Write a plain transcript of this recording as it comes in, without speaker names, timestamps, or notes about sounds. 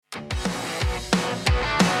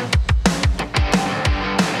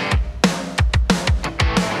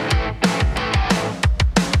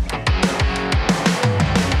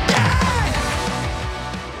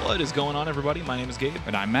is going on, everybody? My name is Gabe.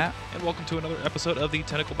 And I'm Matt. And welcome to another episode of the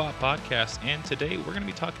Tentacle Bot Podcast. And today we're going to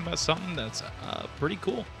be talking about something that's pretty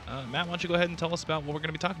cool. Matt, why don't you go ahead and tell us about what we're going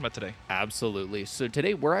to be talking about today? Absolutely. So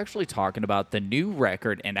today we're actually talking about the new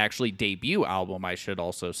record and actually debut album, I should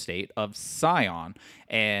also state, of Scion.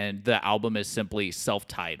 And the album is simply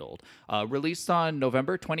self-titled. Released on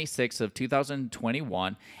November 26th of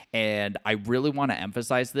 2021. And I really want to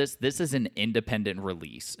emphasize this. This is an independent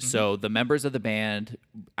release. Mm-hmm. So the members of the band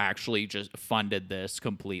actually just funded this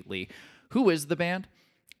completely. Who is the band?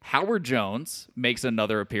 Howard Jones makes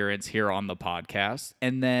another appearance here on the podcast.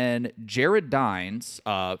 And then Jared Dines,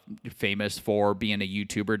 famous for being a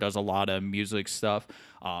YouTuber, does a lot of music stuff.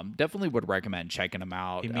 Definitely would recommend checking him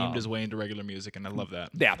out. He memed his way into regular music, and I love that.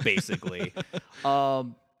 Yeah, basically.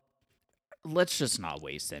 Let's just not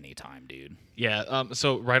waste any time, dude. Yeah,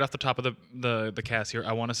 so right off the top of the cast here,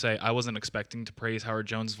 I want to say I wasn't expecting to praise Howard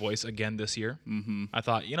Jones' voice again this year. Mm-hmm. I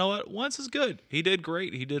thought, you know what, once is good. He did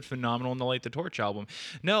great. He did phenomenal in the Light the Torch album.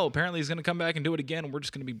 No, apparently he's going to come back and do it again, and we're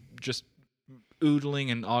just going to be just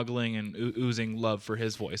oodling and ogling and oozing love for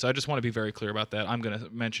his voice. I just want to be very clear about that. I'm going to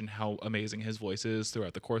mention how amazing his voice is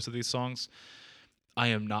throughout the course of these songs. I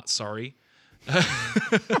am not sorry.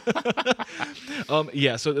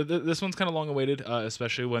 So this one's kind of long awaited,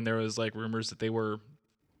 especially when there was like rumors that they were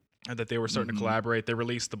starting to collaborate. They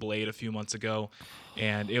released The Blade a few months ago,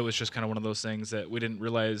 and it was just kind of one of those things that we didn't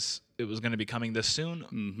realize it was going to be coming this soon.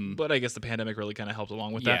 Mm-hmm. But I guess the pandemic really kind of helped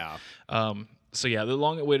along with that. The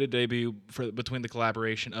long awaited debut between the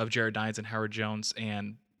collaboration of Jared Dines and Howard Jones,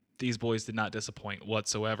 and these boys did not disappoint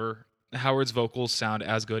whatsoever. Howard's vocals sound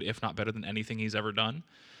as good, if not better, than anything he's ever done.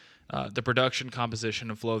 The production, composition,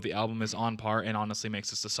 and flow of the album is on par, and honestly makes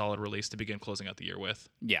this a solid release to begin closing out the year with.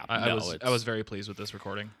 Yeah, I was very pleased with this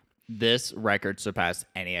recording. This record surpassed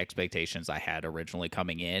any expectations I had originally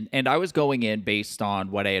coming in, and I was going in based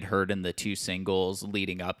on what I had heard in the two singles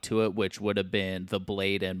leading up to it, which would have been The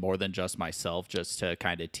Blade and More Than Just Myself, just to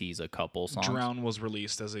kind of tease a couple songs. Drown was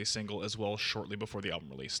released as a single as well shortly before the album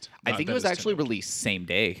released. I think it was actually released same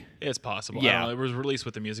day. It's possible. Yeah. I don't know, it was released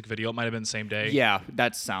with the music video. It might have been the same day. Yeah,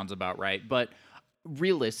 that sounds about right. But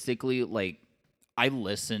realistically, like, I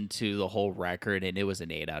listened to the whole record, and it was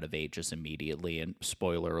an 8 out of 8 just immediately. And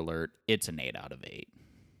spoiler alert, it's an 8 out of 8.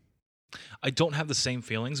 I don't have the same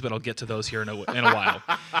feelings, but I'll get to those here in a while.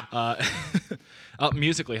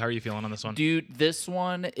 Musically, how are you feeling on this one? Dude, this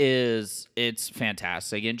one it's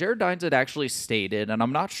fantastic. And Jared Dines had actually stated, and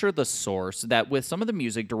I'm not sure the source, that with some of the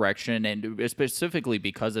music direction, and specifically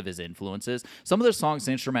because of his influences, some of the songs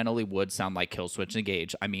instrumentally would sound like Killswitch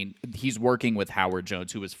Engage. I mean, he's working with Howard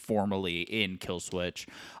Jones, who was formerly in Killswitch.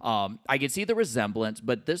 I can see the resemblance,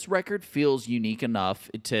 but this record feels unique enough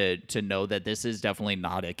to know that this is definitely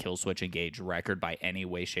not a Killswitch Engage record by any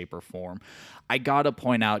way, shape, or form. I gotta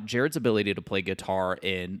point out Jared's ability to play guitar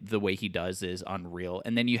in the way he does is unreal.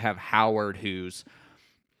 And then you have Howard, who's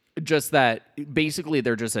just that, basically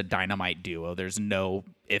they're just a dynamite duo. There's no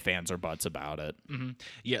ifs, ands, or buts about it. Mm-hmm.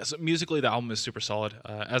 Yeah, so musically the album is super solid.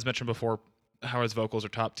 As mentioned before, Howard's vocals are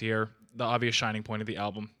top tier. The obvious shining point of the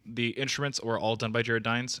album. The instruments were all done by Jared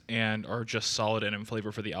Dines and are just solid and in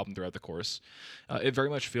flavor for the album throughout the course. It very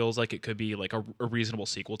much feels like it could be like a reasonable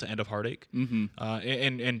sequel to End of Heartache. Mm-hmm.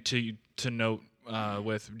 And to note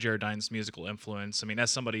with Jared Dines' musical influence, I mean,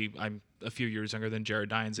 as somebody, I'm a few years younger than Jared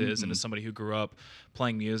Dines is, Mm-hmm. and as somebody who grew up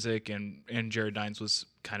playing music, and Jared Dines was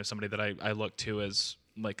kind of somebody that I looked to as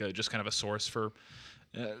like just kind of a source for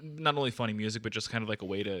not only funny music, but just kind of like a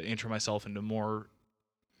way to enter myself into more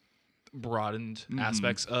broadened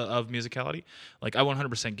aspects of musicality. Like, I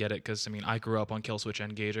 100% get it, because I mean, I grew up on Killswitch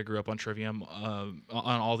Engage, I grew up on Trivium, on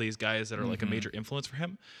all these guys that are like a major influence for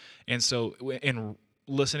him. And so in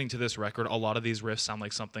listening to this record, a lot of these riffs sound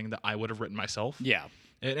like something that I would have written myself. Yeah.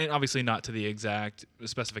 And obviously not to the exact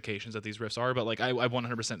specifications that these riffs are, but like I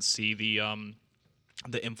 100% see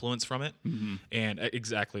the influence from it and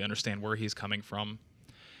exactly understand where he's coming from.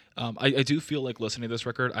 I do feel like listening to this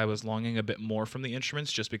record, I was longing a bit more from the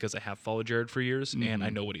instruments, just because I have followed Jared for years and I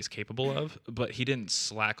know what he's capable of, but he didn't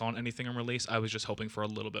slack on anything on release. I was just hoping for a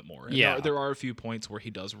little bit more. And Yeah. there are a few points where he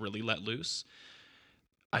does really let loose.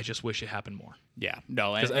 I just wish it happened more. Yeah,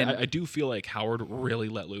 no, Because and I do feel like Howard really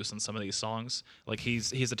let loose in some of these songs. Like,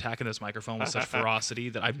 he's attacking this microphone with such ferocity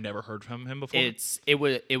that I've never heard from him before.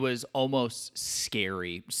 it was almost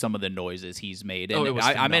scary, some of the noises he's made. And it was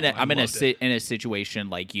I'm phenomenal. in a situation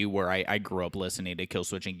like you, where I grew up listening to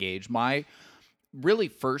Killswitch Engage. really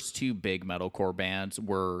first two big metalcore bands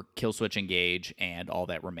were Killswitch Engage and All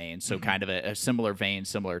That Remains. So kind of a similar vein,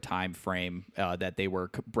 similar time frame that they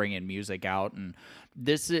were bringing music out. And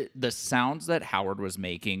the sounds that Howard was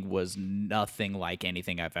making was nothing like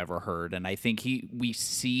anything I've ever heard. And I think we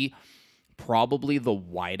see probably the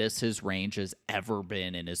widest his range has ever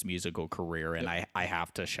been in his musical career, and I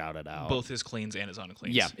have to shout it out. Both his cleans and his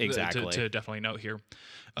uncleans. Yeah, exactly. To definitely note here.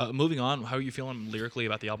 Moving on, how are you feeling lyrically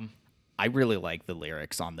about the album? I really like the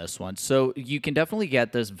lyrics on this one. So you can definitely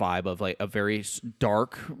get this vibe of like a very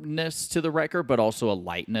darkness to the record, but also a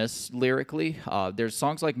lightness lyrically. There's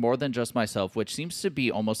songs like More Than Just Myself, which seems to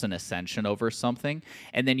be almost an ascension over something.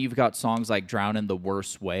 And then you've got songs like Drown in the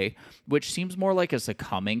Worst Way, which seems more like a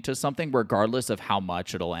succumbing to something, regardless of how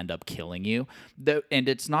much it'll end up killing you. And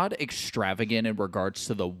it's not extravagant in regards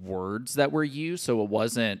to the words that were used. So it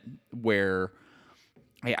wasn't where...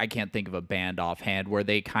 I can't think of a band offhand where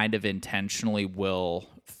they kind of intentionally will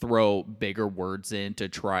throw bigger words in to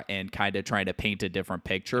try to paint a different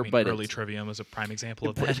picture. But early Trivium is a prime example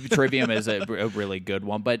of that. Trivium is a really good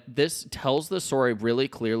one, but this tells the story really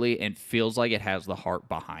clearly and feels like it has the heart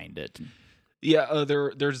behind it. Yeah,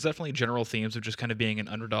 there's definitely general themes of just kind of being an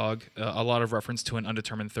underdog. A lot of reference to an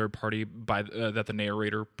undetermined third party that the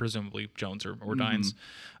narrator, presumably Jones or Dines,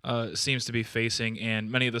 seems to be facing,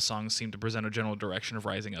 and many of the songs seem to present a general direction of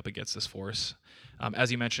rising up against this force.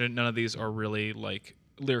 As you mentioned, none of these are really like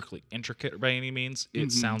lyrically intricate by any means.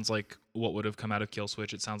 It sounds like what would have come out of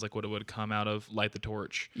Killswitch. It sounds like what would come out of Light the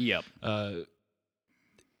Torch. Yep.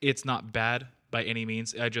 It's not bad by any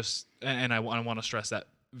means. I want to stress that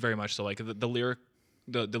very much so. Like the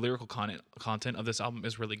lyrical content of this album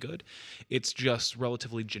is really good. It's just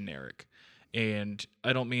relatively generic, and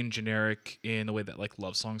I don't mean generic in the way that like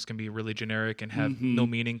love songs can be really generic and have no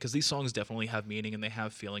meaning, because these songs definitely have meaning and they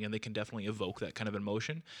have feeling and they can definitely evoke that kind of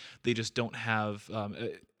emotion. They just don't have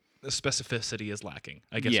the specificity is lacking,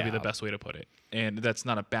 I guess would be the best way to put it, and that's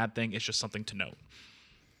not a bad thing. It's just something to note.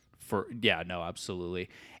 Absolutely.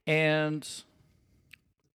 And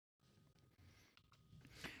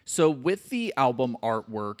so with the album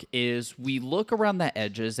artwork is we look around the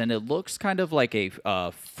edges and it looks kind of like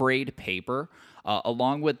a frayed paper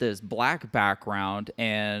along with this black background,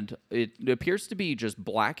 and it appears to be just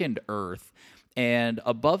blackened earth. And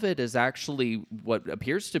above it is actually what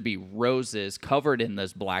appears to be roses covered in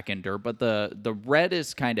this blackened dirt, but the red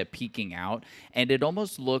is kind of peeking out, and it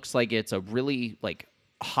almost looks like it's a really like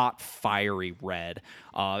hot, fiery red.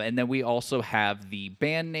 And then we also have the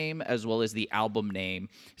band name as well as the album name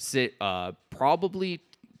sit probably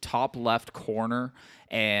top left corner.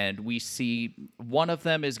 And we see one of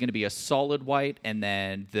them is going to be a solid white, and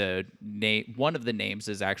then one of the names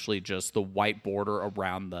is actually just the white border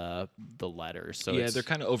around the letters. So yeah, they're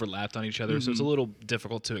kind of overlapped on each other, so it's a little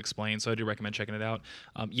difficult to explain. So I do recommend checking it out.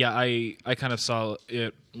 I kind of saw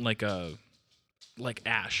it like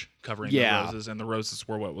ash covering the roses, and the roses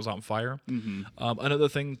were what was on fire. Another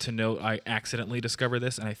thing to note, I accidentally discovered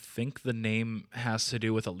this, and I think the name has to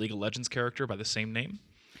do with a League of Legends character by the same name.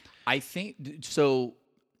 I think so.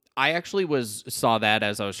 I actually saw that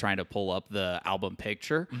as I was trying to pull up the album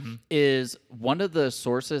picture. Is one of the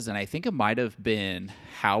sources, and I think it might have been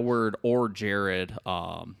Howard or Jared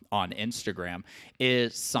on Instagram,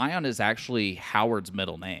 is Scion is actually Howard's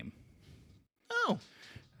middle name. Oh.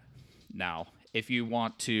 Now, if you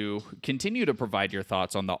want to continue to provide your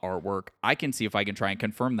thoughts on the artwork, I can see if I can try and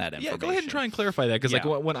confirm that information. Yeah, go ahead and try and clarify that, because like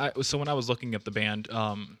when I was looking up the band,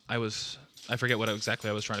 I forget what exactly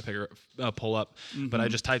I was trying to pull up, but I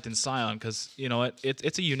just typed in Scion because you know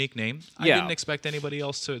it's a unique name. I didn't expect anybody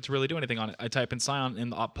else to really do anything on it. I type in Scion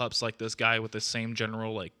and the op pops like this guy with the same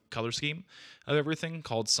general like color scheme of everything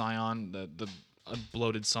called Scion, the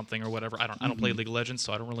bloated something or whatever. I don't play League of Legends,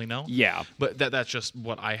 so I don't really know. Yeah, but that's just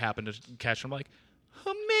what I happened to catch. I'm like,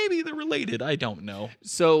 maybe they're related. I don't know.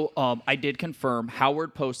 So I did confirm.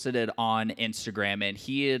 Howard posted it on Instagram, and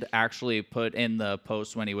he had actually put in the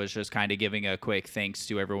post when he was just kind of giving a quick thanks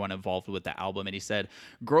to everyone involved with the album. And he said,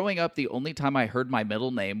 growing up, the only time I heard my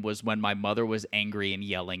middle name was when my mother was angry and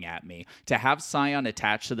yelling at me. To have Scion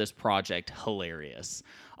attached to this project, hilarious.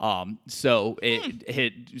 So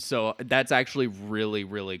that's actually really,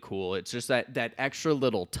 really cool. It's just that extra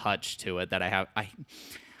little touch to it that I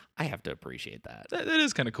have to appreciate that. That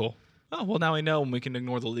is kind of cool. Oh, well, now I know, and we can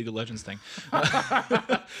ignore the League of Legends thing.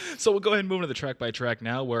 So we'll go ahead and move into the track by track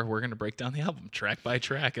now, where we're going to break down the album track by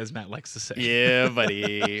track, as Matt likes to say. Yeah,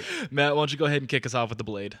 buddy. Matt, why don't you go ahead and kick us off with The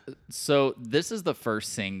Blade? So this is the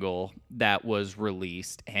first single that was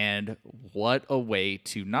released, and what a way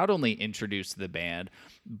to not only introduce the band,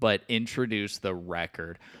 but introduce the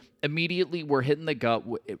record. immediately we're hitting the gut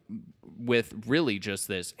with really just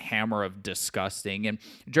this hammer of disgusting. And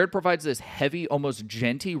Jared provides this heavy, almost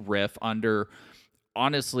genty riff under,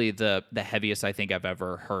 honestly, the heaviest I think I've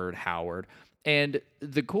ever heard Howard. And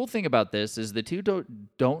the cool thing about this is the two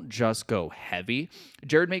don't just go heavy.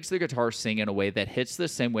 Jared makes the guitar sing in a way that hits the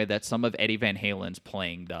same way that some of Eddie Van Halen's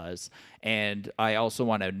playing does. And I also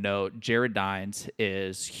want to note Jared Dines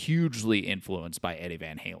is hugely influenced by Eddie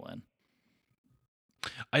Van Halen.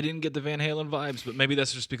 I didn't get the Van Halen vibes, but maybe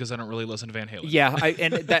that's just because I don't really listen to Van Halen. Yeah,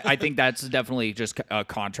 I think that's definitely just a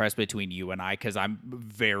contrast between you and I, because I'm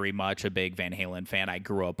very much a big Van Halen fan. I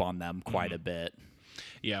grew up on them quite a bit.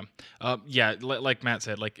 Yeah, like Matt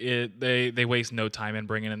said, like they waste no time in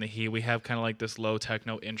bringing in the heat. We have kind of like this low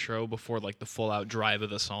techno intro before like the full out drive of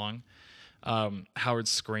the song.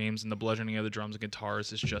 Howard's screams and the bludgeoning of the drums and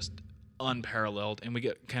guitars is just unparalleled, and we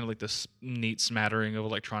get kind of like this neat smattering of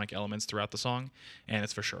electronic elements throughout the song, and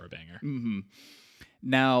it's for sure a banger.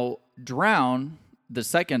 Now, Drown, the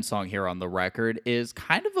second song here on the record, is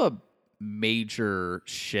kind of a major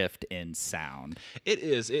shift in sound. It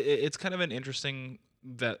is. It's kind of an interesting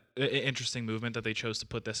movement that they chose to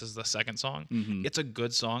put this as the second song. It's a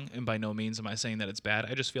good song, and by no means am I saying that it's bad.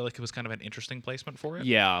 I just feel like it was kind of an interesting placement for it.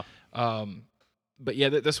 Yeah. But yeah,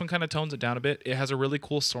 this one kind of tones it down a bit. It has a really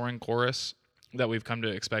cool soaring chorus that we've come to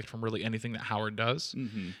expect from really anything that Howard does.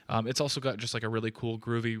 It's also got just like a really cool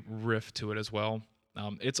groovy riff to it as well.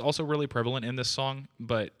 It's also really prevalent in this song,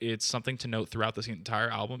 but it's something to note throughout this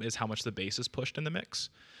entire album is how much the bass is pushed in the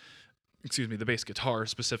mix. Excuse me, the bass guitar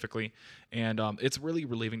specifically. And it's really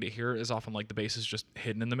relieving to hear as often like the bass is just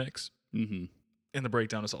hidden in the mix. And the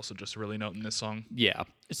breakdown is also just really note in this song. Yeah.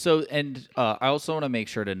 So, and I also want to make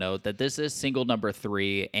sure to note that this is single number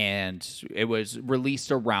 3, and it was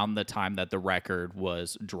released around the time that the record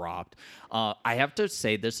was dropped. I have to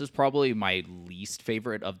say, this is probably my least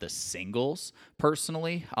favorite of the singles,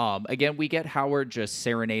 personally. Again, we get Howard just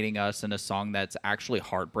serenading us in a song that's actually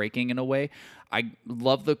heartbreaking in a way. I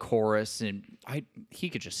love the chorus, and he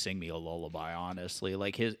could just sing me a lullaby, honestly.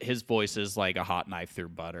 Like, his voice is like a hot knife through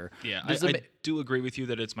butter. Yeah, I do agree with you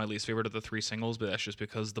that it's my least favorite of the 3 singles, but that's just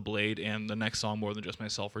because The Blade and the next song, More Than Just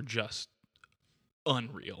Myself, are just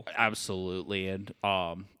unreal. Absolutely. And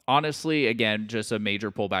honestly, again, just a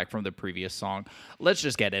major pullback from the previous song. Let's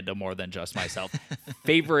just get into More Than Just Myself.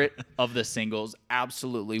 Favorite of the singles,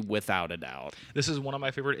 absolutely, without a doubt. This is one of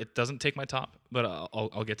my favorite. It doesn't take my top, but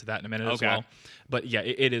I'll get to that in a minute as well. But yeah,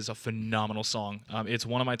 it is a phenomenal song. It's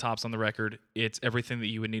one of my tops on the record. It's everything that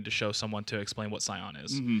you would need to show someone to explain what Scion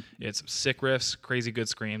is. It's sick riffs, crazy good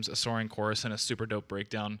screams, a soaring chorus, and a super dope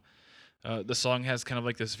breakdown. The song has kind of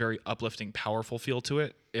like this very uplifting, powerful feel to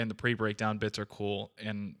it, and the pre-breakdown bits are cool,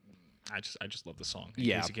 and I just love the song. In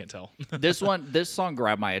case you can't tell. This song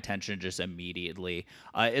grabbed my attention just immediately.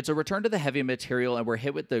 It's a return to the heavy material, and we're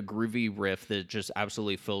hit with the groovy riff that just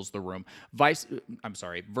absolutely fills the room.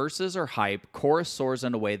 Verses are hype, chorus soars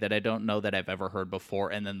in a way that I don't know that I've ever heard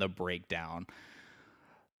before, and then the breakdown.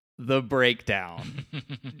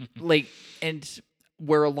 Like, and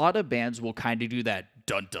where a lot of bands will kind of do that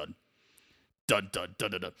dun dun. Dun, dun,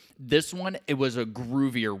 dun, dun, dun. This one, it was a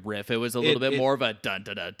groovier riff. It was a little bit more of a dun,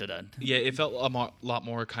 dun, dun, dun, dun. Yeah, it felt a lot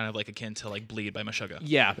more kind of like akin to like Bleed by Meshuggah.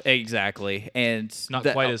 Yeah, exactly. And not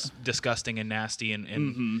quite as disgusting and nasty and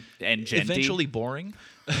genty. Eventually boring.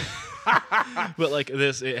 But like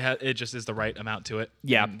this, it just is the right amount to it.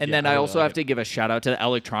 Yeah, and then I also have to give a shout out to the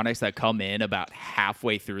electronics that come in about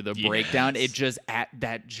halfway through the breakdown. It just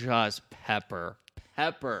pepper.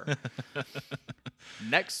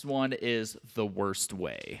 Next one is The Worst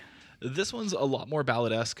Way. This one's a lot more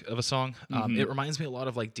ballad-esque of a song. It reminds me a lot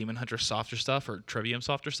of like Demon Hunter's softer stuff or Trivium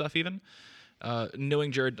softer stuff even.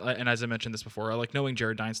 Knowing Jared, and as I mentioned this before, I like knowing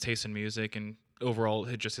Jared Dines' taste in music and overall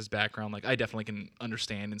just his background. Like I definitely can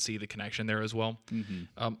understand and see the connection there as well.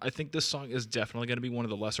 I think this song is definitely going to be one of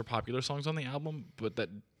the lesser popular songs on the album, but that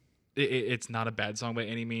it's not a bad song by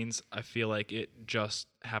any means. I feel like it just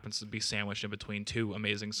happens to be sandwiched in between 2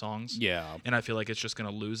 amazing songs. Yeah. And I feel like it's just going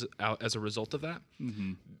to lose out as a result of that.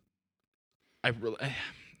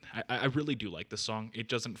 I really do like this song. It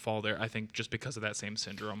doesn't fall there, I think, just because of that same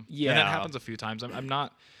syndrome. Yeah. And that happens a few times. I'm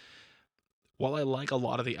not... While I like a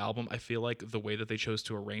lot of the album, I feel like the way that they chose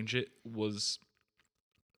to arrange it was,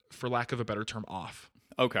 for lack of a better term, off.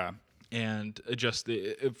 Okay. And just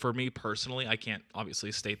for me personally, I can't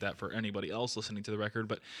obviously state that for anybody else listening to the record,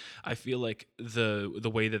 but I feel like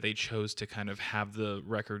the way that they chose to kind of have the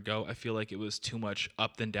record go, I feel like it was too much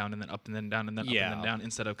up then down and then up and then down and then up and then down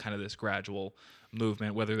instead of kind of this gradual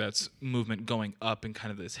movement, whether that's movement going up in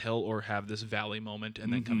kind of this hill or have this valley moment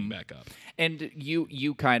and then coming back up. And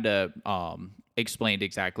you kind of explained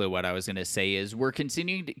exactly what I was going to say. Is we're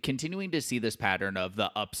continuing to see this pattern of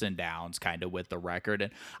the ups and downs kind of with the record,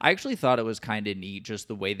 and I actually thought it was kind of neat just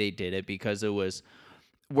the way they did it, because it was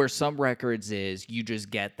where some records is you just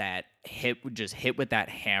get that hit with that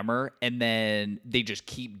hammer, and then they just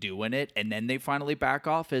keep doing it, and then they finally back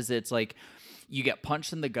off. Is it's like you get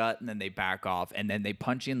punched in the gut and then they back off, and then they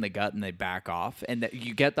punch you in the gut and they back off, and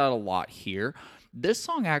you get that a lot here. This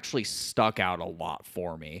song actually stuck out a lot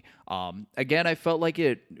for me. Again, I felt like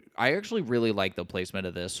I actually really like the placement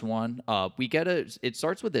of this one. It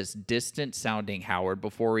starts with this distant sounding Howard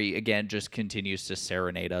before he again just continues to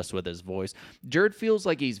serenade us with his voice. Jared feels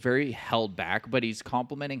like he's very held back, but he's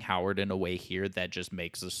complimenting Howard in a way here that just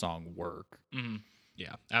makes the song work. Mm-hmm.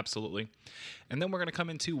 Yeah, absolutely. And then we're going to come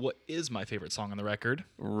into what is my favorite song on the record.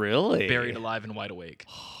 Really? Buried Alive and Wide Awake.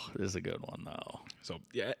 This is a good one, though. So,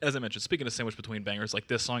 yeah, as I mentioned, speaking of sandwich between bangers, like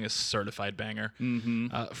this song is certified banger.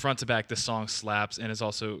 Mm-hmm. Front to back, this song slaps and is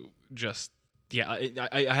also just, yeah,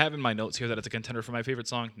 I have in my notes here that it's a contender for my favorite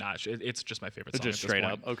song. Nah, it's just my favorite song. Just straight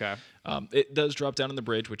up. Okay. It does drop down in the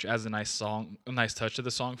bridge, which adds a nice touch to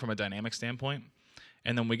the song from a dynamic standpoint.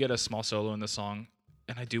 And then we get a small solo in the song.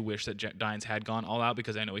 And I do wish that Dines had gone all out,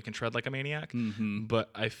 because I know he can tread like a maniac. Mm-hmm. But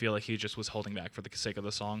I feel like he just was holding back for the sake of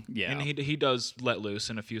the song. Yeah. And he does let loose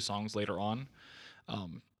in a few songs later on.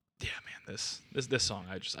 Yeah, man, this song,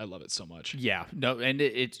 I love it so much. Yeah, no, and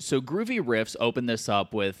it's so groovy riffs open this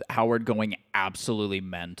up with Howard going absolutely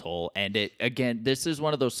mental, and this is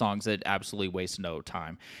one of those songs that absolutely wastes no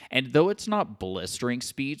time. And though it's not blistering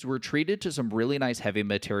speeds, we're treated to some really nice heavy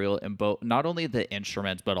material in both, not only the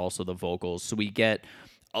instruments but also the vocals. So we get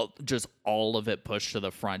just all of it pushed to the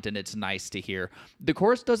front, and it's nice to hear. The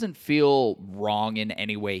chorus doesn't feel wrong in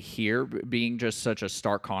any way here, being just such a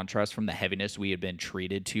stark contrast from the heaviness we had been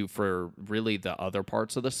treated to for really the other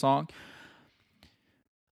parts of the song.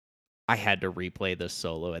 I had to replay the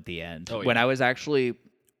solo at the end. Oh, yeah. When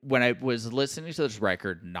I was listening to this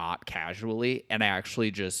record not casually, and I actually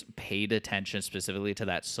just paid attention specifically to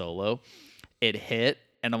that solo, it hit,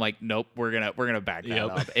 and I'm like, nope, we're gonna back that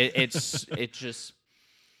up. It's just.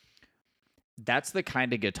 That's the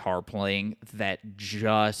kind of guitar playing that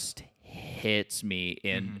just hits me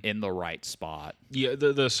in the right spot. Yeah,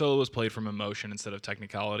 the solo was played from emotion instead of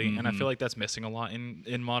technicality, and I feel like that's missing a lot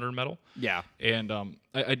in modern metal. Yeah, and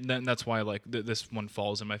that's why like this one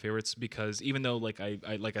falls in my favorites, because even though like I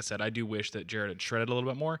like I said, I do wish that Jared had shredded a little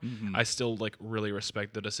bit more. I still like really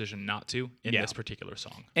respect the decision not to in this particular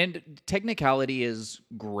song. And technicality is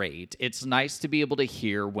great. It's nice to be able to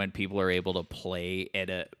hear when people are able to play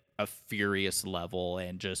at a furious level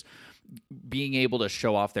and just being able to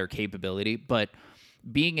show off their capability, but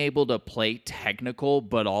being able to play technical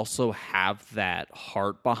but also have that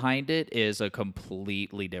heart behind it is a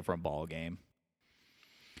completely different ballgame.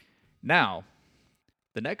 Now,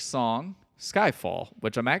 the next song, Skyfall,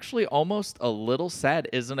 which I'm actually almost a little sad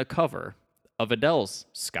isn't a cover of Adele's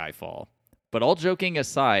Skyfall. But all joking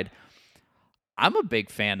aside, I'm a big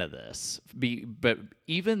fan of this, but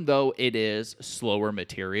even though it is slower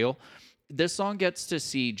material, this song gets to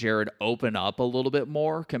see Jared open up a little bit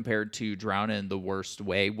more compared to Drown in the Worst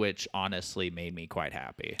Way, which honestly made me quite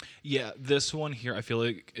happy. Yeah, this one here I feel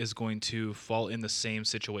like is going to fall in the same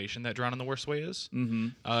situation that Drown in the Worst Way is.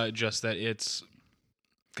 Just that it's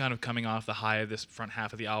kind of coming off the high of this front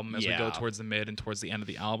half of the album as we go towards the mid and towards the end of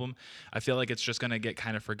the album. I feel like it's just going to get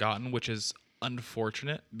kind of forgotten, which is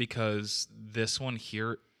unfortunate, because this one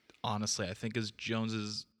here, honestly, I think is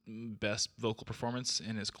Jones's best vocal performance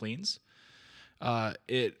in his cleans.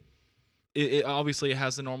 It obviously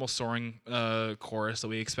has the normal soaring chorus that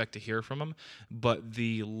we expect to hear from him, but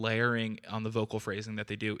the layering on the vocal phrasing that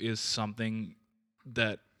they do is something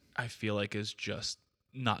that I feel like is just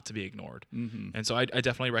not to be ignored. And so I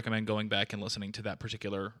definitely recommend going back and listening to that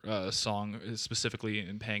particular song specifically,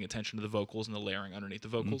 and paying attention to the vocals and the layering underneath the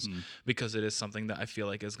vocals, because it is something that I feel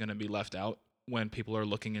like is going to be left out when people are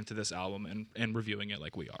looking into this album and reviewing it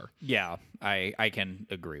like we are. Yeah, I can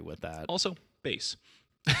agree with that. Also, bass.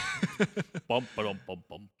 Bum, ba-dum, bum,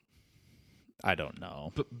 bum. I don't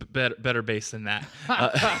know. Better bass than that.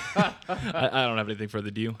 I don't have anything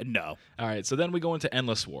further. Do you? No. All right. So then we go into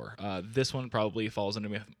Endless War. This one probably falls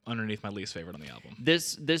underneath my least favorite on the album.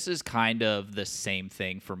 This is kind of the same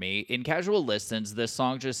thing for me. In casual listens, this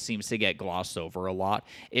song just seems to get glossed over a lot.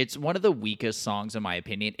 It's one of the weakest songs in my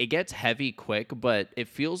opinion. It gets heavy quick, but it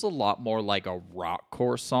feels a lot more like a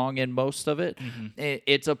rockcore song in most of it.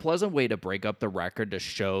 It's a pleasant way to break up the record to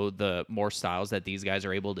show the more styles that these guys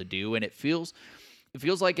are able to do, and it feels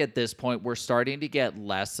like at this point we're starting to get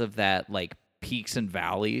less of that like peaks and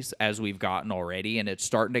valleys as we've gotten already, and it's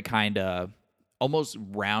starting to kind of almost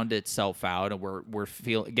round itself out, and we're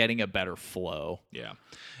getting a better flow. Yeah,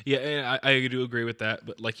 yeah, and I do agree with that.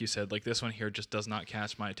 But like you said, like this one here just does not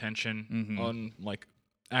catch my attention on like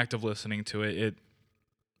active listening to it.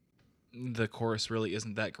 The chorus really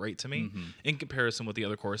isn't that great to me in comparison with the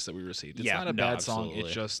other chorus that we received. It's not a bad song. Absolutely.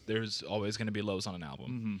 It's just there's always going to be lows on an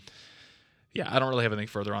album. Yeah, I don't really have anything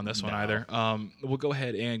further on this one either. We'll go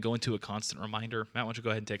ahead and go into a constant reminder. Matt, why don't you go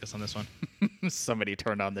ahead and take us on this one? Somebody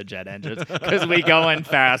turned on the jet engines because we going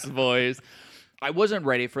fast, boys. I wasn't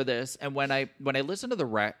ready for this, and when I listened to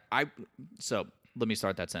the so let me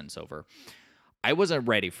start that sentence over. I wasn't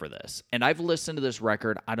ready for this, and I've listened to this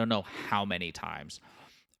record I don't know how many times,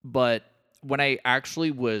 but when I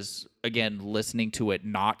actually was again listening to it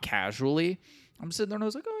not casually, I'm sitting there and I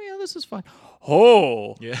was like, oh yeah, this is fun.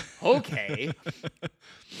 Oh, Yeah. okay.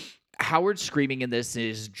 Howard screaming in this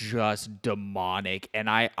is just demonic, and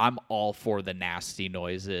I'm all for the nasty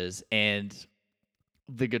noises and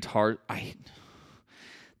the guitar.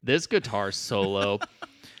 This guitar solo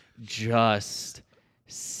just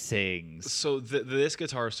sings. So this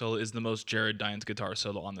guitar solo is the most Jared Dines guitar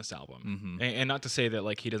solo on this album, and not to say that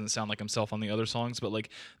like he doesn't sound like himself on the other songs, but like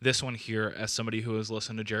this one here, as somebody who has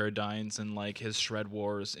listened to Jared Dines and like his Shred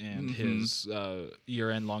Wars and his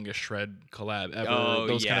year-end longest shred collab ever,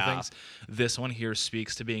 those kind of things, this one here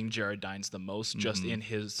speaks to being Jared Dines the most, just in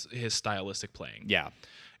his stylistic playing. Yeah.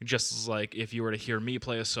 Just as like if you were to hear me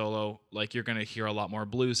play a solo, like you're gonna hear a lot more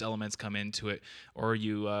blues elements come into it, or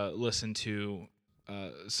you listen to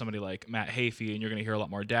somebody like Matt Hafey, and you're going to hear a lot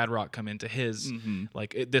more dad rock come into his.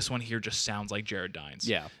 This one here just sounds like Jared Dines.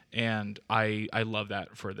 Yeah. And I love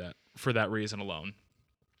that for that reason alone.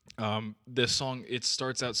 This song, it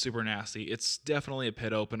starts out super nasty. It's definitely a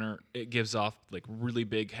pit opener. It gives off like really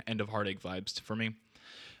big End of Heartache vibes for me.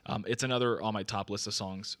 It's another on my top list of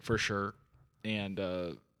songs for sure.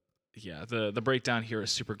 And yeah, the breakdown here is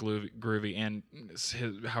super groovy, and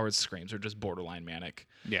Howard's screams are just borderline manic.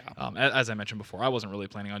 Yeah. As I mentioned before, I wasn't really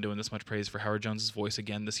planning on doing this much praise for Howard Jones's voice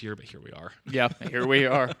again this year, but here we are. Yeah, here we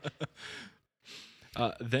are.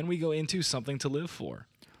 Then we go into Something to Live For.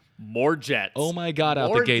 More jets. Oh my God, out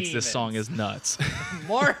More the gates, demons. this song is nuts.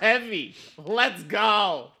 More heavy. Let's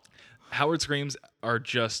go. Howard screams are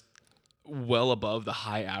just well above the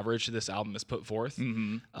high average this album has put forth.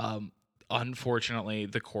 Unfortunately,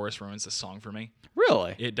 the chorus ruins the song for me.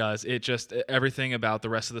 Really? It does. It just, everything about the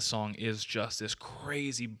rest of the song is just this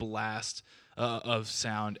crazy blast of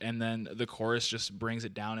sound, and then the chorus just brings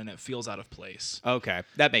it down, and it feels out of place. Okay,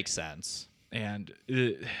 that makes sense. And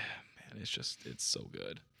man, it's so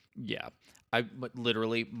good. Yeah.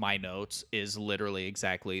 Literally, my notes is literally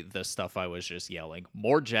exactly the stuff I was just yelling.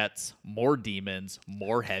 More jets, more demons,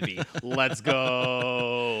 more heavy. Let's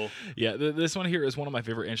go. Yeah, this one here is one of my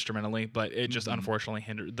favorite instrumentally, but it just unfortunately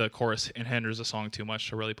the chorus hinders the song too much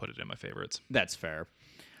to really put it in my favorites. That's fair.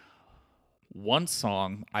 One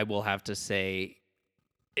song I will have to say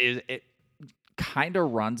it kind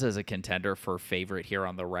of runs as a contender for favorite here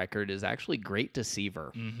on the record is actually Great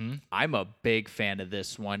Deceiver. I'm a big fan of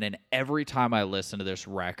this one, and every time I listen to this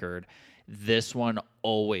record, this one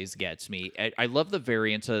always gets me. I love the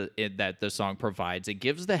variance that the song provides. It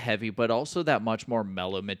gives the heavy, but also that much more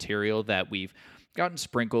mellow material that we've gotten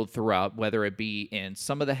sprinkled throughout, whether it be in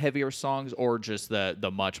some of the heavier songs or just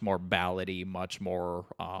the much more ballady, much more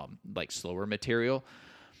like slower material.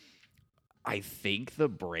 I think the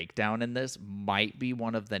breakdown in this might be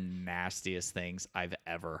one of the nastiest things I've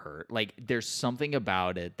ever heard. Like, there's something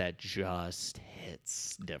about it that just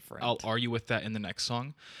hits different. I'll argue with that in the next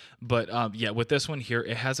song. But yeah, with this one here,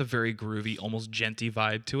 it has a very groovy, almost genty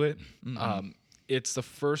vibe to it. It's the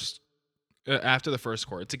first, after the first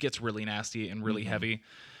chorus, it gets really nasty and really heavy.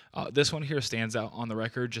 This one here stands out on the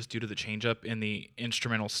record just due to the change up in the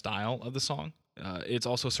instrumental style of the song. It's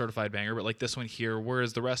also a certified banger, but like this one here,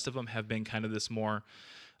 whereas the rest of them have been kind of this more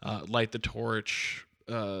light the torch,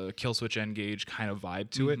 kill switch engage kind of vibe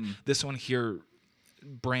to it, this one here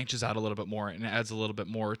branches out a little bit more and adds a little bit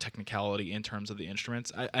more technicality in terms of the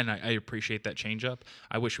instruments. I appreciate that change up.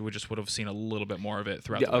 I wish we would have seen a little bit more of it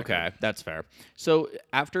throughout the record. Okay, that's fair. So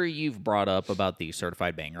after you've brought up about the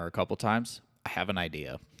certified banger a couple times, I have an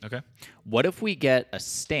idea. Okay. What if we get a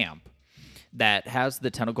stamp that has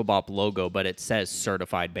the Tentacle Bop logo, but it says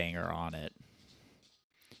certified banger on it?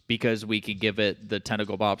 Because we could give it the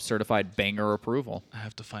Tentacle Bop certified banger approval. I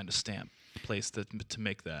have to find a stamp place to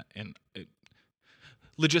make that. And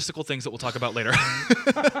logistical things that we'll talk about later.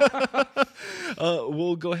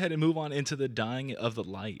 We'll go ahead and move on into the Dying of the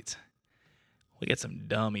Light. We get some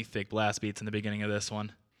dummy thick blast beats in the beginning of this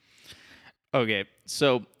one. Okay,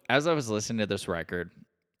 so as I was listening to this record,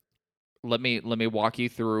 let me walk you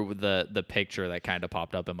through the picture that kind of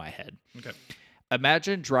popped up in my head. Okay.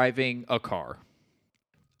 Imagine driving a car.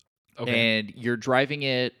 Okay. And you're driving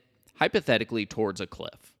it hypothetically towards a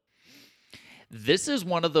cliff. This is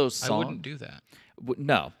one of those songs. I wouldn't do that.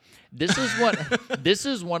 No. This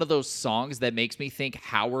is one of those songs that makes me think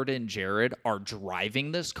Howard and Jared are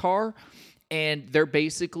driving this car and they're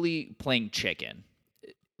basically playing chicken.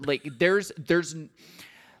 Like there's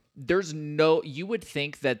no, you would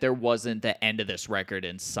think that there wasn't the end of this record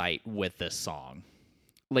in sight with this song.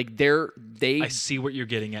 Like I see what you're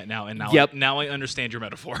getting at now, and now I understand your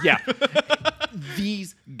metaphor. Yeah.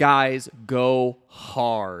 These guys go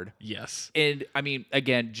hard. Yes. And I mean,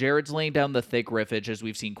 again, Jared's laying down the thick riffage as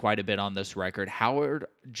we've seen quite a bit on this record. Howard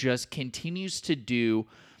just continues to do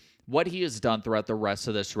what he has done throughout the rest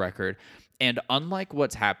of this record. And unlike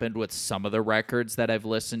what's happened with some of the records that I've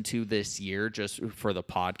listened to this year just for the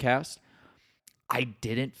podcast, I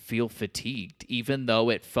didn't feel fatigued, even though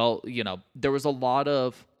it felt, there was a lot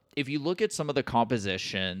of, if you look at some of the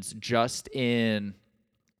compositions just in,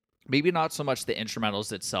 maybe not so much the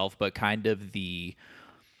instrumentals itself, but kind of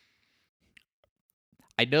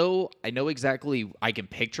I know exactly, I can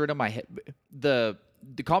picture it in my head. The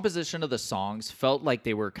composition of the songs felt like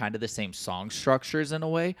they were kind of the same song structures in a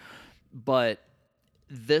way, but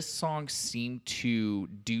this song seemed to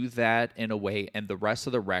do that in a way, and the rest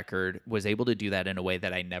of the record was able to do that in a way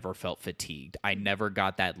that I never felt fatigued. I never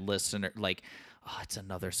got that listener, like, oh, it's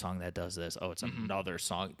another song that does this. Oh, it's another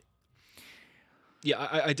song. Yeah,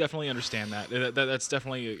 I definitely understand that. That's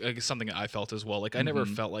definitely something that I felt as well. Like, I never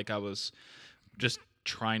felt like I was just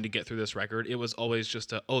trying to get through this record. It was always just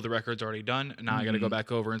the record's already done. Now I got to go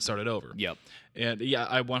back over and start it over. Yep. And yeah,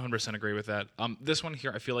 I 100% agree with that. This one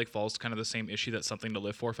here, I feel like falls kind of the same issue that Something to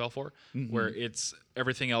Live For fell for, where it's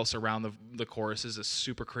everything else around the choruses is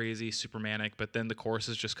super crazy, super manic, but then the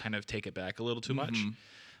choruses just kind of take it back a little too much.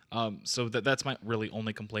 So that's my really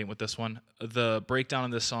only complaint with this one. The breakdown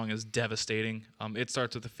in this song is devastating. It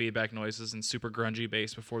starts with the feedback noises and super grungy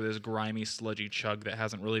bass before this grimy, sludgy chug that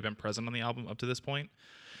hasn't really been present on the album up to this point.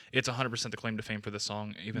 It's 100% the claim to fame for this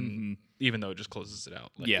song, even though it just closes it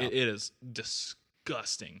out. Like, Yeah. it is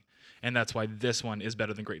disgusting, and that's why this one is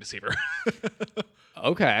better than Great Deceiver.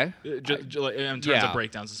 Okay. In terms of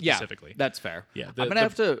breakdowns specifically. Yeah, that's fair. Yeah, I'm gonna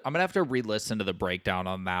have to re-listen to the breakdown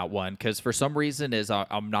on that one because for some reason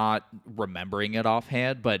I'm not remembering it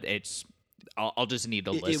offhand, but I'll just need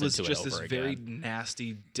to listen to it over again. It was just this very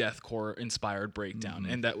nasty deathcore inspired breakdown,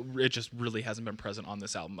 and that it just really hasn't been present on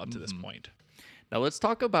this album up to this point. Now let's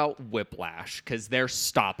talk about Whiplash because they're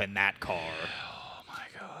stopping that car. Oh my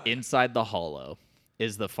god! Inside the Hollow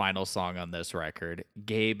is the final song on this record.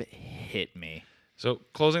 Gabe, hit me. So,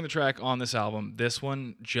 closing the track on this album, this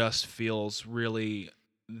one just feels really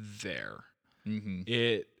there.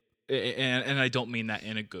 And I don't mean that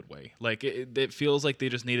in a good way. Like, it feels like they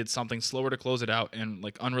just needed something slower to close it out, and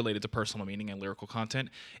like unrelated to personal meaning and lyrical content.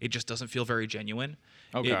 It just doesn't feel very genuine.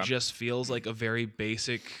 Okay. It just feels like a very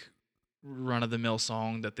basic run-of-the-mill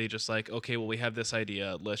song that they just like, okay, well, we have this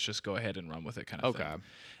idea, let's just go ahead and run with it kind of thing.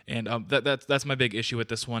 And that's my big issue with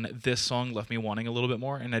this one. This song left me wanting a little bit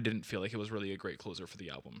more, and I didn't feel like it was really a great closer for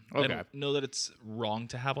the album. I don't know that it's wrong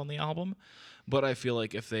to have on the album, but I feel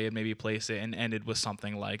like if they had maybe placed it and ended with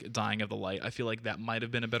something like Dying of the Light, I feel like that might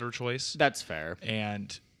have been a better choice. That's fair.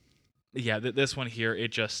 And yeah, this one here,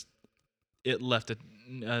 it left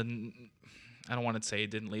I don't want to say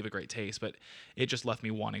it didn't leave a great taste, but it just left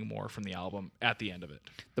me wanting more from the album at the end of it.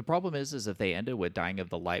 The problem is if they ended with Dying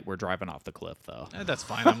of the Light, we're driving off the cliff, though. That's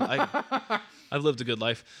fine. I've lived a good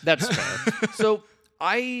life. That's fair. So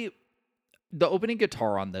the opening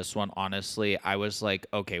guitar on this one, honestly, I was like,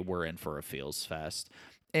 okay, we're in for a feels fest.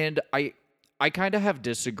 And I kind of have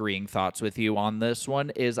disagreeing thoughts with you on this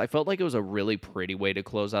one. I felt like it was a really pretty way to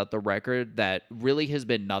close out the record that really has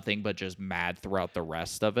been nothing but just mad throughout the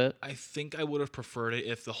rest of it. I think I would have preferred it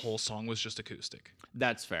if the whole song was just acoustic.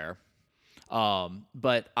 That's fair.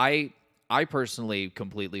 But I personally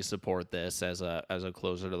completely support this as a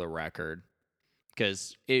closer to the record.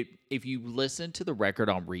 Because if you listen to the record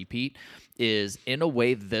on repeat, is in a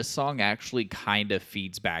way this song actually kind of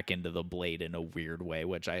feeds back into the Blade in a weird way,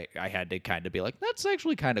 which I had to kind of be like, that's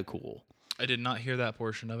actually kind of cool. I did not hear that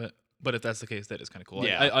portion of it, but if that's the case, that is kind of cool.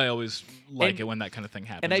 Yeah. I always like it when that kind of thing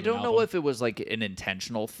happens. And I don't know if it was like an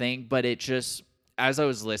intentional thing, but it just, as I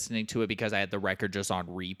was listening to it, because I had the record just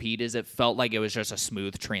on repeat, it felt like it was just a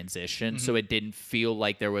smooth transition. So it didn't feel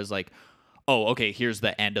like there was like, oh, okay, here's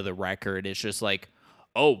the end of the record. It's just like,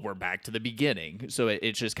 oh, we're back to the beginning. So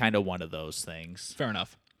it's just kind of one of those things. Fair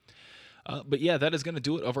enough. But yeah, that is going to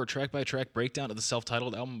do it of our track-by-track breakdown of the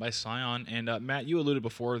self-titled album by Scion. And Matt, you alluded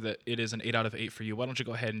before that it is an 8 out of 8 for you. Why don't you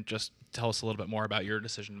go ahead and just tell us a little bit more about your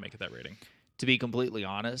decision to make it that rating? To be completely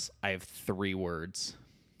honest, I have 3 words.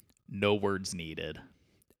 No words needed.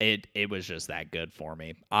 It was just that good for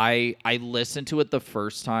me. I listened to it the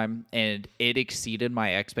first time, and it exceeded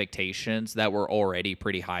my expectations that were already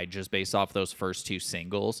pretty high just based off those first 2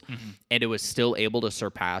 singles, and it was still able to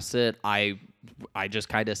surpass it. I just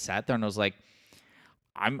kind of sat there and was like,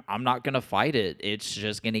 I'm not gonna fight it. It's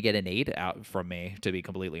just gonna get an 8 out from me, to be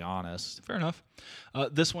completely honest. Fair enough.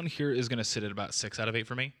 This one here is going to sit at about 6 out of 8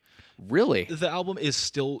 for me. Really? The album is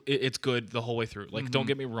still it's good the whole way through. Like, don't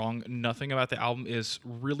get me wrong, nothing about the album is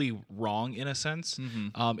really wrong in a sense.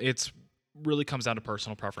 It's really comes down to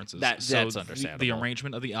personal preferences. That's understandable. The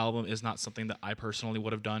arrangement of the album is not something that I personally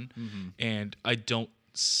would have done, and I don't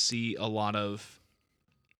see a lot of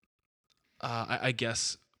I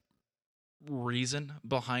guess reason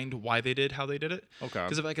behind why they did how they did it. Okay.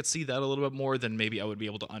 Because if I could see that a little bit more, then maybe I would be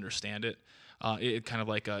able to understand it. It kind of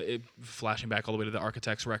like flashing back all the way to the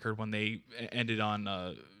Architects record when they ended on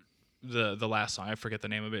the last song. I forget the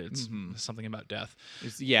name of it. It's something about death.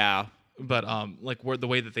 Yeah. But like where the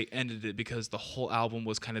way that they ended it, because the whole album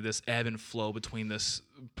was kind of this ebb and flow between this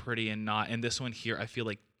pretty and not. And this one here, I feel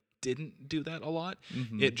like didn't do that a lot.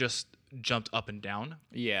 It just jumped up and down.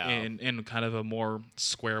 Yeah. In kind of a more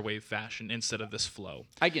square wave fashion instead of this flow.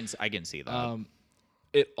 I can see that.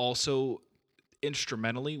 It also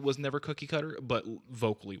instrumentally was never cookie cutter, but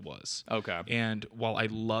vocally was. Okay. And while I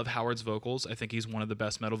love Howard's vocals, I think he's one of the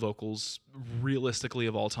best metal vocals realistically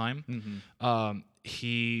of all time.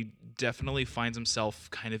 He definitely finds himself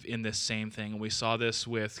kind of in this same thing. And we saw this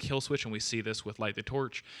with Killswitch, and we see this with Light the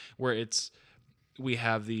Torch, where we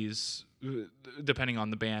have these, depending on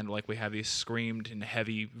the band, like we have these screamed and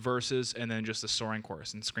heavy verses and then just a soaring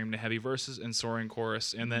chorus, and screamed and heavy verses and soaring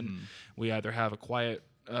chorus. And then we either have a quiet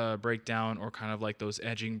breakdown or kind of like those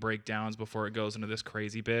edging breakdowns before it goes into this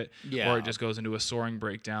crazy bit, or it just goes into a soaring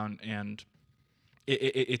breakdown, and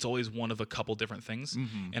it's always one of a couple different things.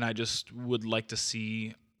 And I just would like to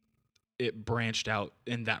see it branched out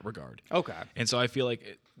in that regard. Okay. And so I feel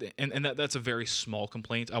like that's a very small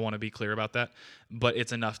complaint. I want to be clear about that, but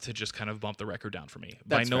it's enough to just kind of bump the record down for me.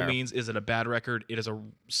 That's By no fair. means is it a bad record. It is a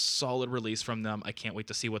solid release from them. I can't wait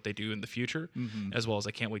to see what they do in the future, as well as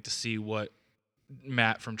I can't wait to see what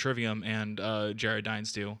Matt from Trivium and Jared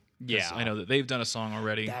Dines do. 'Cause Yeah. I know that they've done a song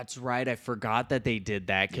already. That's right. I forgot that they did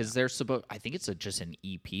that because they're supposed. I think it's just an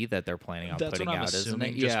EP that they're planning on That's putting what I'm out, isn't it?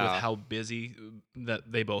 assuming, just with how busy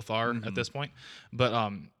that they both are at this point.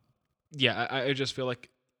 But yeah, I just feel like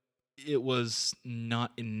it was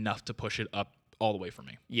not enough to push it up all the way for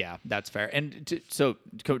me. Yeah, that's fair. And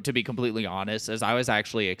to be completely honest, as I was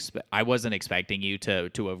actually I wasn't expecting you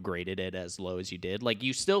to have graded it as low as you did. Like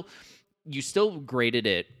you still graded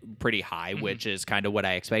it pretty high, which is kind of what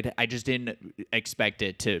I expected. I just didn't expect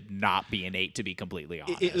it to not be an 8, to be completely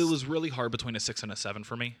honest. It was really hard between a 6 and a 7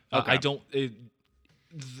 for me. Okay. I don't.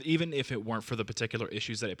 Even if it weren't for the particular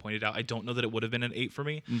issues that I pointed out, I don't know that it would have been an 8 for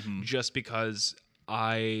me, just because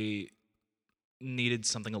I needed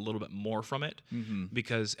something a little bit more from it,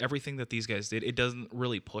 because everything that these guys did, it doesn't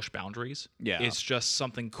really push boundaries. Yeah. It's just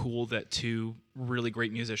something cool that 2 really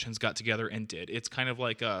great musicians got together and did. It's kind of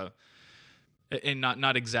like and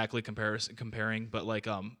not exactly comparing, but like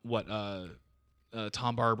what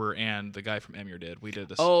Tom Barber and the guy from Emure did. We did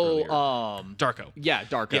this earlier. Darko. Yeah,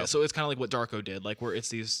 Darko. Yeah, so it's kind of like what Darko did, like where it's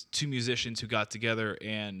these 2 musicians who got together,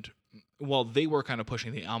 and while they were kind of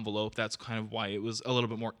pushing the envelope, that's kind of why it was a little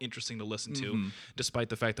bit more interesting to listen to, despite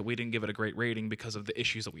the fact that we didn't give it a great rating because of the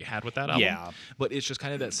issues that we had with that album. Yeah. But it's just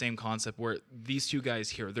kind of that same concept where these 2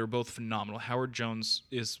 guys here, they're both phenomenal. Howard Jones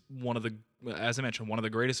is one of the, as I mentioned, one of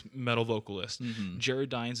the greatest metal vocalists. Jared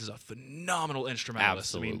Dines is a phenomenal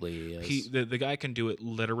instrumentalist. Absolutely, I mean, yes. the guy can do it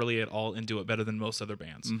literally at all and do it better than most other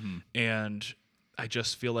bands. And I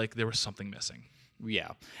just feel like there was something missing.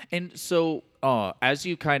 Yeah. And so as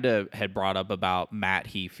you kind of had brought up about Matt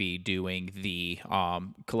Heafy doing the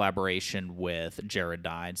collaboration with Jared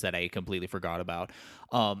Dines that I completely forgot about,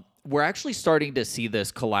 we're actually starting to see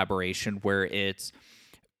this collaboration where it's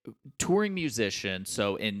touring musicians,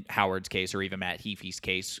 so in Howard's case or even Matt Heafy's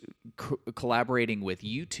case, collaborating with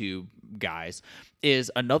YouTube guys,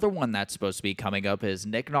 is another one that's supposed to be coming up. Is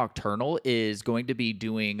Nick Nocturnal is going to be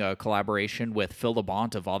doing a collaboration with Phil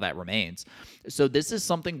LeBont of All That Remains. So this is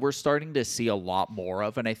something we're starting to see a lot more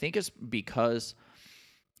of, and I think it's because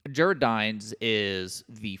Jared Dines is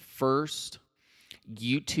the first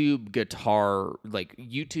YouTube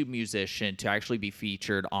musician to actually be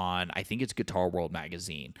featured on, I think it's Guitar World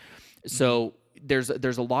magazine. So there's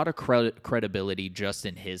a lot of credibility just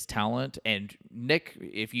in his talent. And Nick,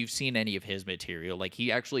 if you've seen any of his material, like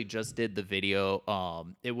he actually just did the video.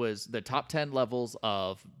 It was the top 10 levels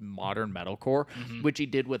of modern metalcore, which he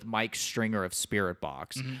did with Mike Stringer of Spirit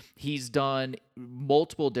Box. He's done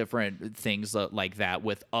multiple different things like that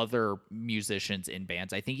with other musicians in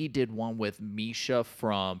bands. I think he did one with Misha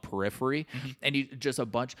from Periphery, and he just a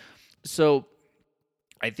bunch. So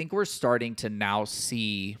I think we're starting to now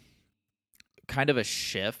see kind of a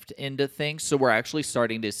shift into things. So we're actually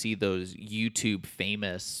starting to see those YouTube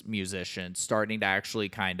famous musicians starting to actually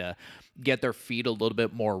kind of get their feet a little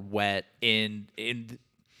bit more wet in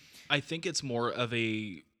I think it's more of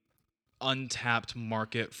a untapped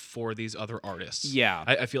market for these other artists. Yeah.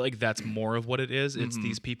 I feel like that's more of what it is. It's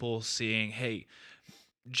these people seeing, hey,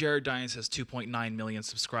 Jared Dines has 2.9 million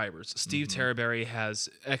subscribers. Steve Terraberry has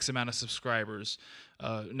X amount of subscribers.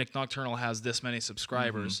 Nick Nocturnal has this many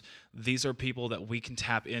subscribers. These are people that we can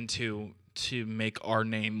tap into to make our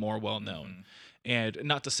name more well known. And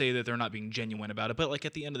not to say that they're not being genuine about it, but like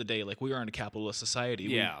at the end of the day, like we are in a capitalist society.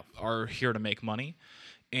 Yeah. We are here to make money.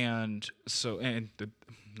 And so, I'm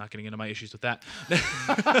not getting into my issues with that.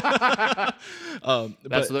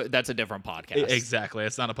 That's a different podcast. Exactly.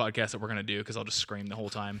 It's not a podcast that we're going to do because I'll just scream the whole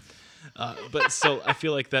time. But so I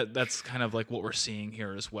feel like that's kind of like what we're seeing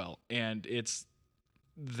here as well. And it's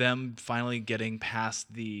them finally getting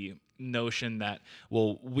past the notion that,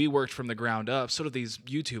 well, we worked from the ground up, so do these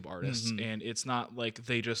YouTube artists. And it's not like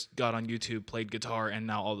they just got on YouTube, played guitar, and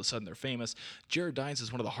now all of a sudden they're famous. Jared Dines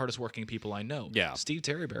is one of the hardest working people I know. Yeah. Steve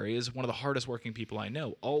Terraberry is one of the hardest working people I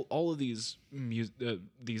know. All of these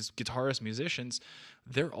guitarist musicians,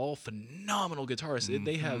 they're all phenomenal guitarists.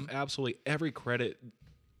 They have absolutely every credit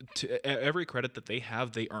that they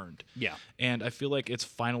have, they earned. Yeah. And I feel like it's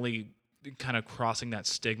finally kind of crossing that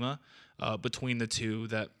stigma between the two,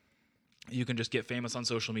 that you can just get famous on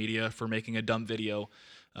social media for making a dumb video.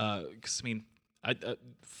 Because, I mean,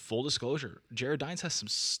 full disclosure, Jared Dines has some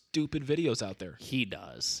stupid videos out there. He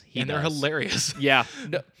does. They're hilarious. Yeah.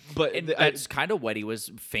 No, But that's kind of what he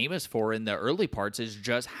was famous for in the early parts, is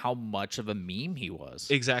just how much of a meme he was.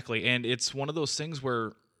 Exactly. And it's one of those things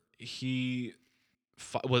where he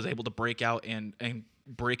was able to break out and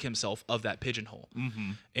break himself of that pigeonhole.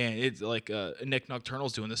 And it's like Nick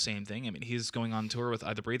Nocturnal's doing the same thing. I mean, he's going on tour with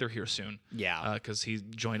Either Breather here soon. Yeah. Because he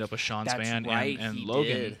joined up with Sean's That's band right, and he Logan.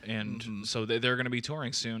 did. And so they're going to be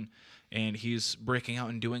touring soon. And he's breaking out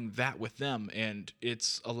and doing that with them. And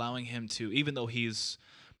it's allowing him to, even though he's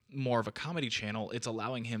more of a comedy channel, it's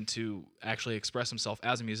allowing him to actually express himself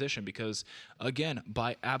as a musician, because, again,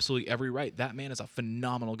 by absolutely every right, that man is a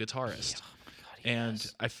phenomenal guitarist. Yeah. And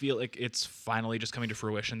I feel like it's finally just coming to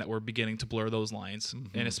fruition that we're beginning to blur those lines,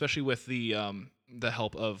 and especially with the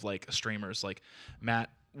help of like streamers. Like Matt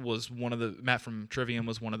from Trivium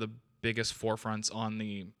was one of the biggest forefronts on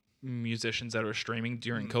the musicians that are streaming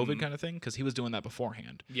during COVID kind of thing, because he was doing that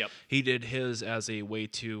beforehand. Yep. He did his as a way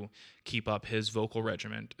to keep up his vocal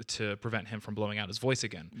regimen to prevent him from blowing out his voice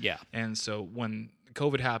again. Yeah. And so when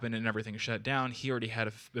COVID happened and everything shut down, he already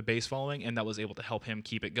had a base following, and that was able to help him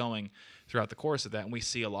keep it going throughout the course of that. And we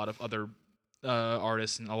see a lot of other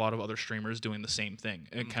artists and a lot of other streamers doing the same thing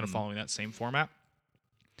and kind of following that same format.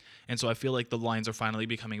 And so I feel like the lines are finally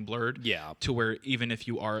becoming blurred. Yeah. To where even if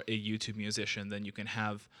you are a YouTube musician, then you can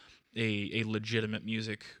have a legitimate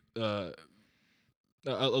music. A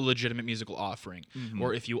legitimate musical offering.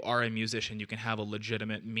 Or if you are a musician, you can have a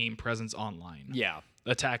legitimate meme presence online. Yeah.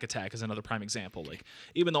 Attack is another prime example. Like,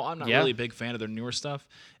 even though I'm not really a big fan of their newer stuff,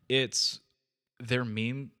 their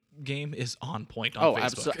meme game is on point on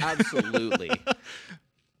Facebook. Absolutely.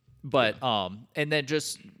 But and then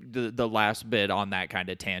just the last bit on that kind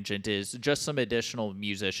of tangent is just some additional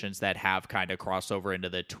musicians that have kind of crossed over into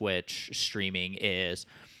the Twitch streaming is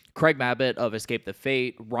Craig Mabbitt of Escape the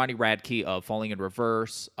Fate, Ronnie Radke of Falling in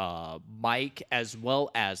Reverse, Mike, as well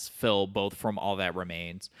as Phil, both from All That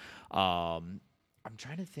Remains. I'm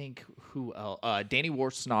trying to think who else. Danny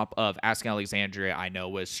Warsnop of Asking Alexandria, I know,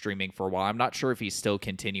 was streaming for a while. I'm not sure if he's still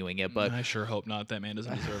continuing it, but I sure hope not. That man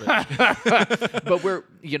doesn't deserve it. But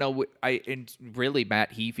and really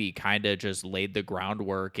Matt Heafy kind of just laid the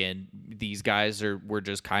groundwork, and these guys were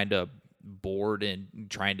just kind of bored and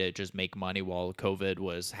trying to just make money while COVID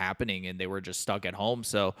was happening, and they were just stuck at home.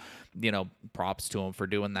 So, props to them for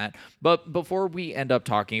doing that. But before we end up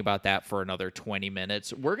talking about that for another 20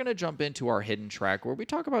 minutes, we're going to jump into our hidden track where we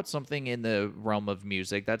talk about something in the realm of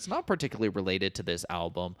music that's not particularly related to this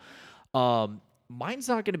album. Mine's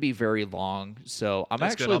not going to be very long, so That's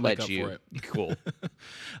actually good. I'll make let up you. for it. Cool.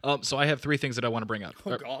 So I have 3 things that I want to bring up.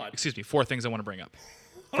 Oh, God. Excuse me, 4 things I want to bring up.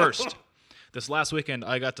 First, This last weekend,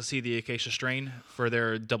 I got to see the Acacia Strain for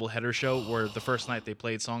their doubleheader show, where the first night they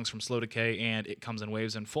played songs from Slow Decay and It Comes in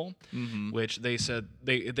Waves in full, which they said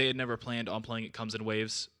they had never planned on playing It Comes in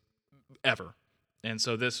Waves ever. And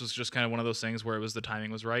so this was just kind of one of those things where the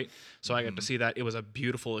timing was right. So I got to see that. It was a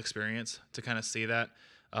beautiful experience to kind of see that.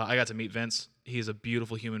 I got to meet Vince. He's a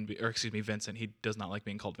beautiful human being, or excuse me, Vincent. He does not like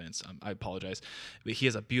being called Vince. I apologize. But he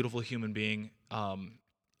is a beautiful human being.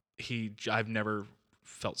 I've never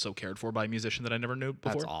felt so cared for by a musician that I never knew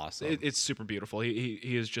before. That's awesome. It's super beautiful. He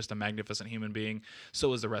is just a magnificent human being.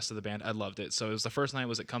 So is the rest of the band. I loved it. So it was the first night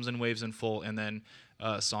It Comes in Waves in full, and then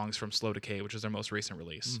songs from Slow Decay, which is their most recent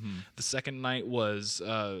release. The second night was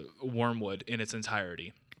Wormwood in its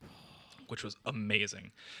entirety, which was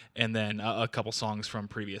amazing. And then a couple songs from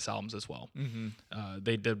previous albums as well.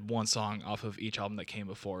 They did one song off of each album that came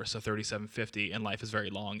before, so 3750 and Life is Very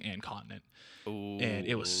Long and Continent. Ooh, and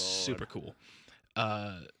it was super cool.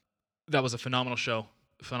 That was a phenomenal show,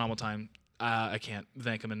 phenomenal time. I can't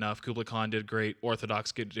thank him enough. Kublai Khan did great.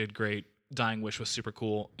 Orthodox did great. Dying Wish was super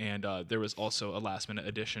cool. And there was also a last-minute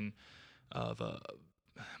edition of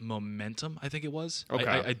Momentum, I think it was.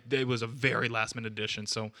 Okay. It was a very last-minute edition,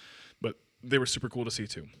 but they were super cool to see,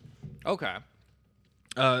 too. Okay.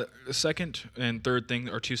 The second and third thing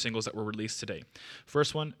are two singles that were released today.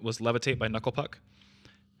 First one was Levitate by Knucklepuck.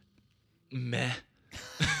 Meh.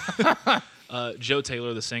 Joe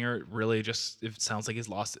Taylor, the singer, really just, it sounds like he's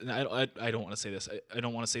lost. And I don't want to say this. I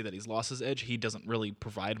don't want to say that he's lost his edge. He doesn't really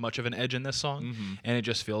provide much of an edge in this song, and it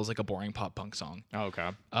just feels like a boring pop punk song. Okay.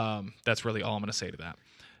 That's really all I'm going to say to that.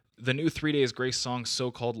 The new 3 Days Grace song,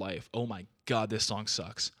 So-Called Life. Oh my God, this song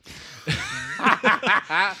sucks.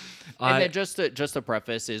 And then just to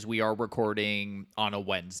preface is we are recording on a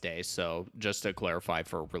Wednesday, so just to clarify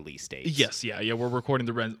for release dates. Yes, yeah, we're recording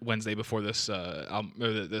the Wednesday before this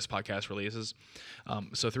this podcast releases.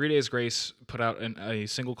 So 3 Days Grace put out a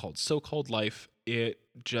single called So-Called Life. It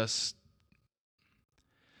just...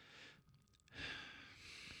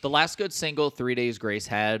 The last good single 3 Days Grace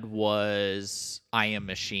had was I Am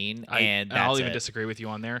Machine, and I'll even disagree with you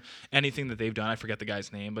on there. Anything that they've done, I forget the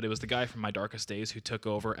guy's name, but it was the guy from My Darkest Days who took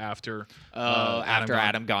over after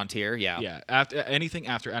Adam Gontier, yeah. Yeah, anything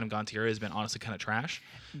after Adam Gontier has been honestly kind of trash.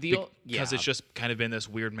 Because it's just kind of been this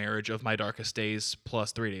weird marriage of My Darkest Days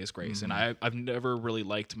plus 3 Days Grace. And I've never really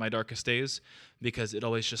liked My Darkest Days because it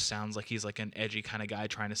always just sounds like he's like an edgy kind of guy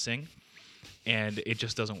trying to sing. And it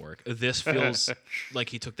just doesn't work. This feels like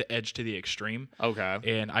he took the edge to the extreme. Okay.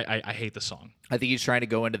 And I hate the song. I think he's trying to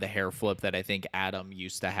go into the hair flip that I think Adam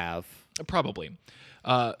used to have. Probably.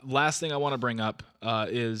 Last thing I want to bring up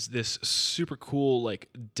is this super cool like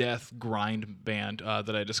death grind band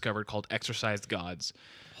that I discovered called Exorcised Gods.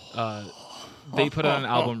 They put out an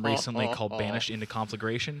album recently called Banished into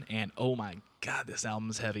Conflagration, and oh my God, this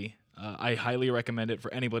album's heavy. I highly recommend it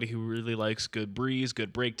for anybody who really likes good breeze,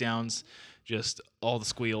 good breakdowns, just all the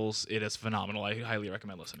squeals. It is phenomenal. I highly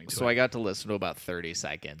recommend listening to it. So I got to listen to about 30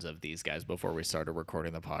 seconds of these guys before we started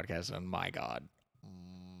recording the podcast, and my God.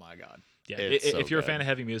 Yeah, if you're a fan of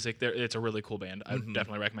heavy music, it's a really cool band. I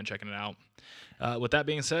definitely recommend checking it out. With that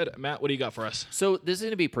being said, Matt, what do you got for us? So this is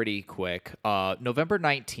going to be pretty quick. November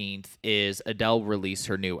 19th is Adele released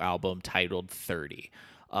her new album titled 30.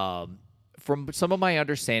 From some of my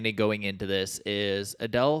understanding going into this is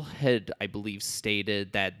Adele had, I believe,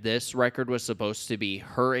 stated that this record was supposed to be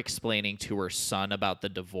her explaining to her son about the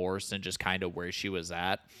divorce and just kind of where she was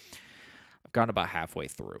at. I've gone about halfway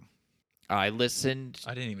through. I listened.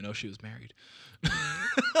 I didn't even know she was married.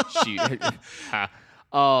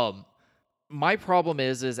 My problem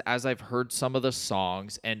is as I've heard some of the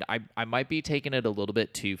songs, and I might be taking it a little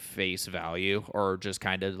bit to face value, or just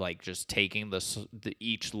kind of like just taking the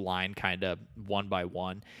each line kind of one by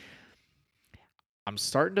one. I'm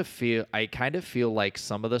starting to feel, I kind of feel like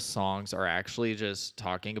some of the songs are actually just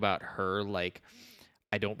talking about her, like,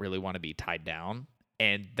 I don't really want to be tied down.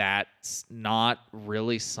 And that's not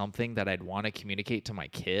really something that I'd want to communicate to my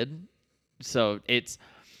kid. So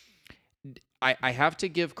I have to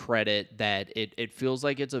give credit that it feels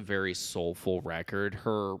like it's a very soulful record.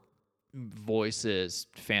 Her voice is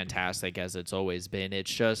fantastic, as it's always been.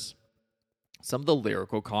 It's just some of the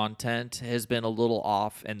lyrical content has been a little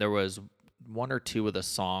off, and there was one or two of the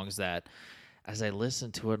songs that, as I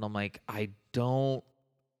listened to it, I'm like, I don't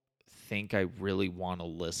think I really want to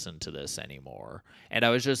listen to this anymore. And I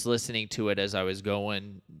was just listening to it as I was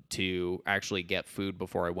going to actually get food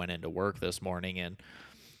before I went into work this morning, and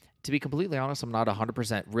to be completely honest, I'm not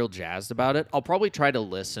 100% real jazzed about it. I'll probably try to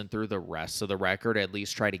listen through the rest of the record, at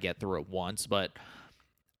least try to get through it once, but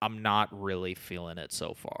I'm not really feeling it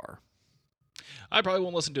so far. I probably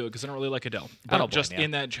won't listen to it because I don't really like Adele. I don't But just blame ya.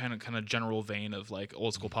 in that kind of general vein of like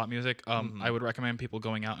old school pop music, I would recommend people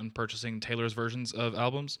going out and purchasing Taylor's versions of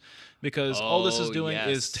albums, because all this is Oh, doing is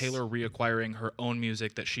yes. Taylor reacquiring her own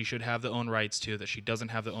music that she should have the own rights to, that she doesn't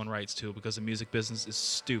have the own rights to, because the music business is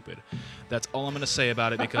stupid. That's all I'm going to say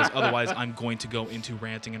about it, because otherwise I'm going to go into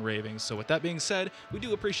ranting and raving. So with that being said, we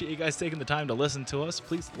do appreciate you guys taking the time to listen to us.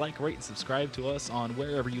 Please like, rate, and subscribe to us on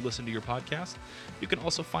wherever you listen to your podcast. You can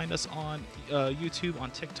also find us on YouTube,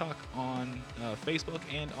 on TikTok, on Facebook,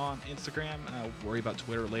 and on Instagram. I'll worry about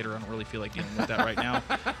Twitter later. I don't really feel like dealing with that right now.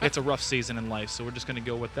 It's a rough season in life, so we're just going to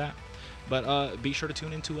go with that. But be sure to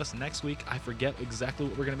tune in to us next week. I forget exactly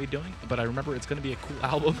what we're going to be doing, but I remember it's going to be a cool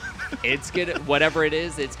album. It's gonna, whatever it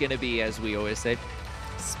is, it's gonna be, as we always say,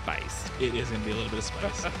 spice. It is going to be a little bit of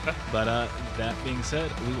spice. But that being said,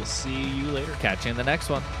 we will see you later. Catch you in the next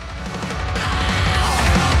one.